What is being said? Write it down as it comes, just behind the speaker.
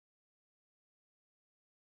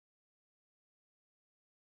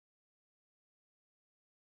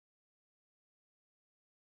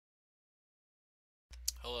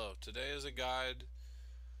Hello, today is a guide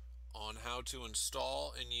on how to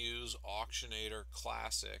install and use Auctionator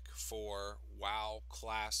Classic for WoW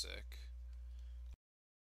Classic.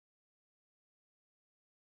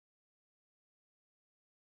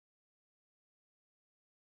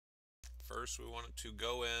 First, we want to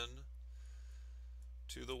go in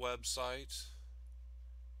to the website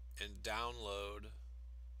and download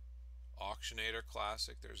Auctionator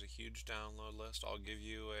Classic. There's a huge download list. I'll give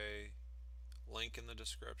you a link in the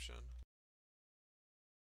description.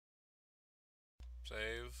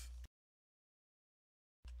 Save.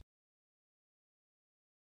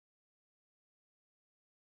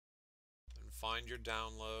 And find your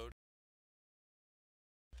download.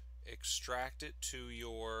 Extract it to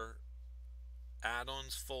your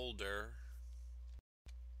Addons folder.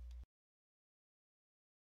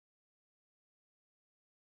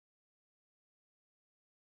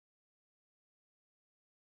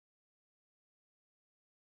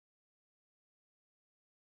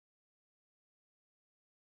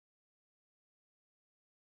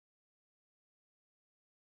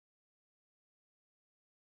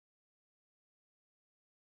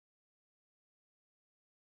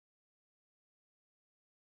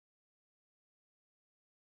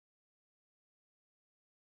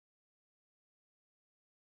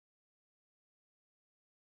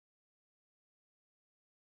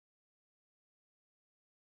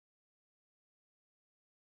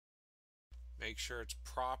 Make sure it's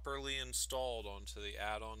properly installed onto the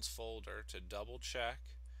add-ons folder. To double check,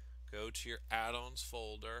 go to your add-ons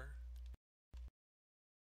folder.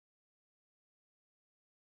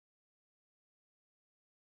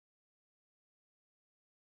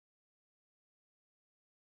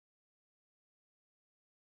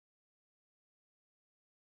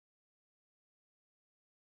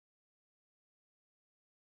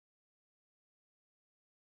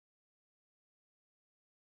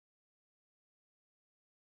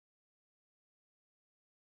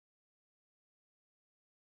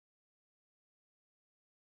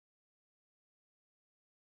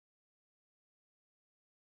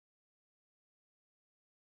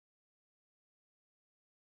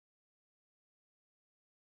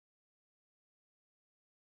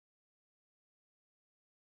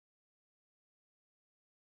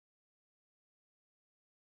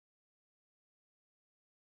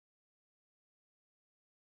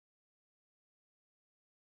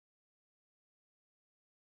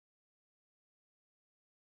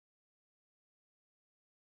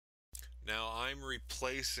 Now I'm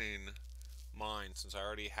replacing mine since I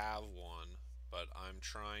already have one, but I'm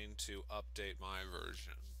trying to update my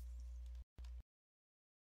version.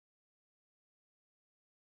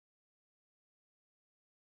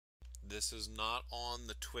 This is not on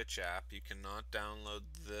the Twitch app. You cannot download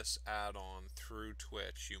this add-on through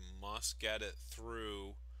Twitch. You must get it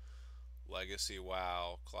through Legacy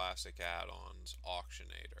WoW Classic Add-ons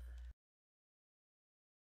Auctionator.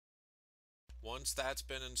 Once that's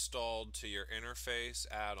been installed to your interface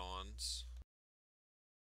add-ons,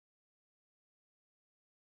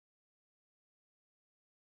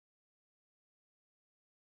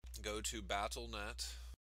 go to Battlenet.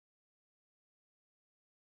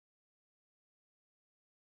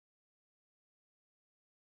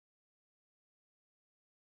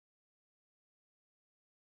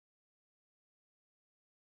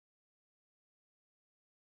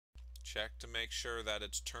 Check to make sure that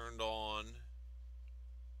it's turned on.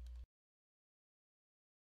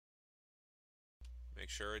 Make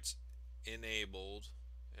sure it's enabled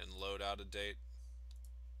and load out a date.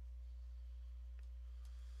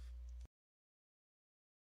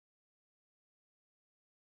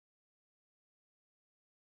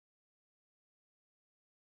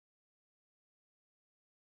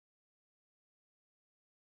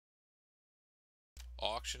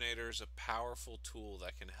 Auctionator is a powerful tool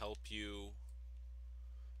that can help you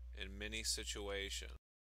in many situations.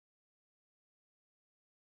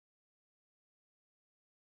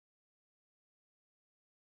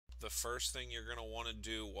 The first thing you're going to want to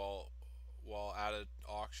do while at an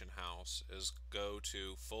auction house is go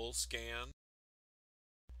to full scan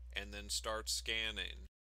and then start scanning.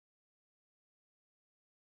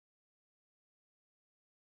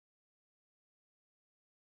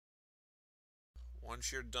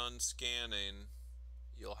 Once you're done scanning,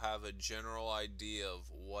 you'll have a general idea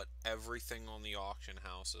of what everything on the auction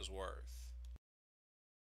house is worth.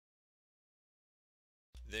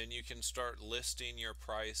 Then you can start listing your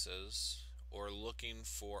prices or looking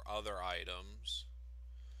for other items.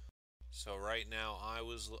 So right now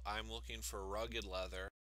I'm looking for rugged leather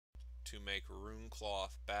to make rune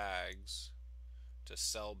cloth bags to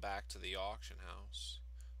sell back to the auction house.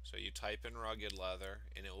 So you type in rugged leather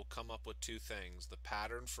and it will come up with two things: the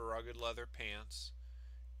pattern for rugged leather pants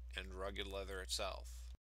and rugged leather itself.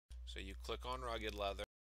 So you click on rugged leather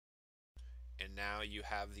and now you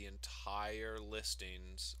have the entire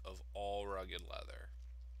listings of all rugged leather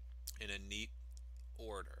in a neat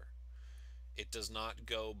order. It does not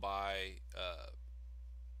go by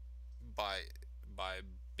by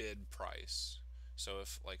bid price. So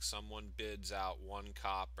if like someone bids out 1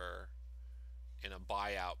 copper in a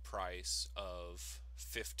buyout price of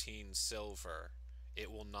 15 silver,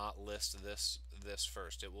 it will not list this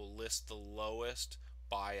first. It will list the lowest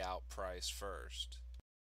buyout price first.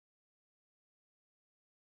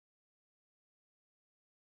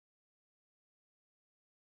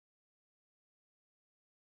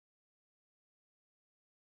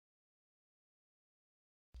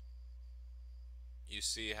 You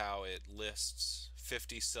see how it lists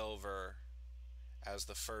 50 silver as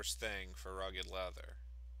the first thing for rugged leather.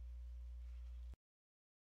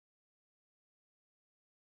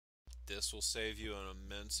 This will save you an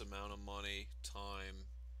immense amount of money, time,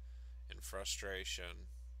 and frustration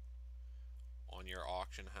on your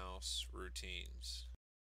auction house routines.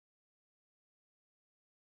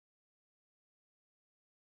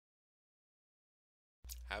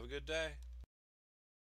 Have a good day.